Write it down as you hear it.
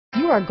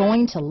are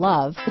going to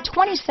love the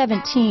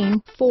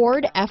 2017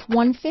 Ford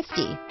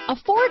F-150. A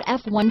Ford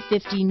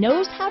F-150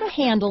 knows how to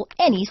handle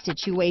any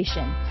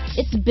situation.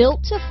 It's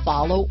built to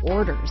follow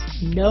orders,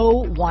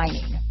 no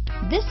whining.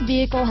 This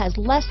vehicle has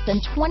less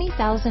than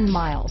 20,000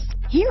 miles.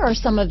 Here are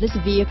some of this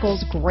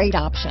vehicle's great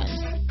options: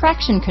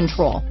 traction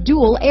control,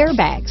 dual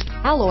airbags,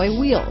 alloy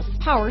wheels,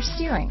 power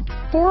steering,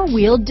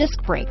 four-wheel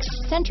disc brakes,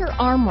 center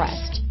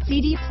armrest,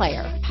 CD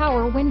player,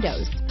 power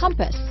windows,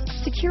 compass,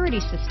 security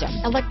system,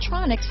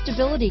 electronic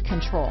stability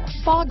control,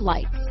 fog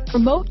lights,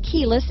 remote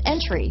keyless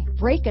entry,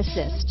 brake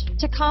assist,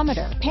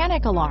 tachometer,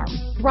 panic alarm,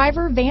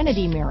 driver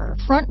vanity mirror,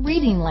 front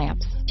reading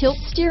lamps, tilt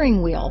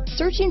steering wheel.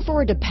 Searching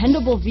for a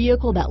dependable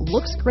vehicle that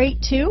looks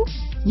great too?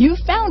 You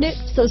found it,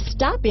 so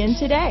stop in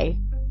today.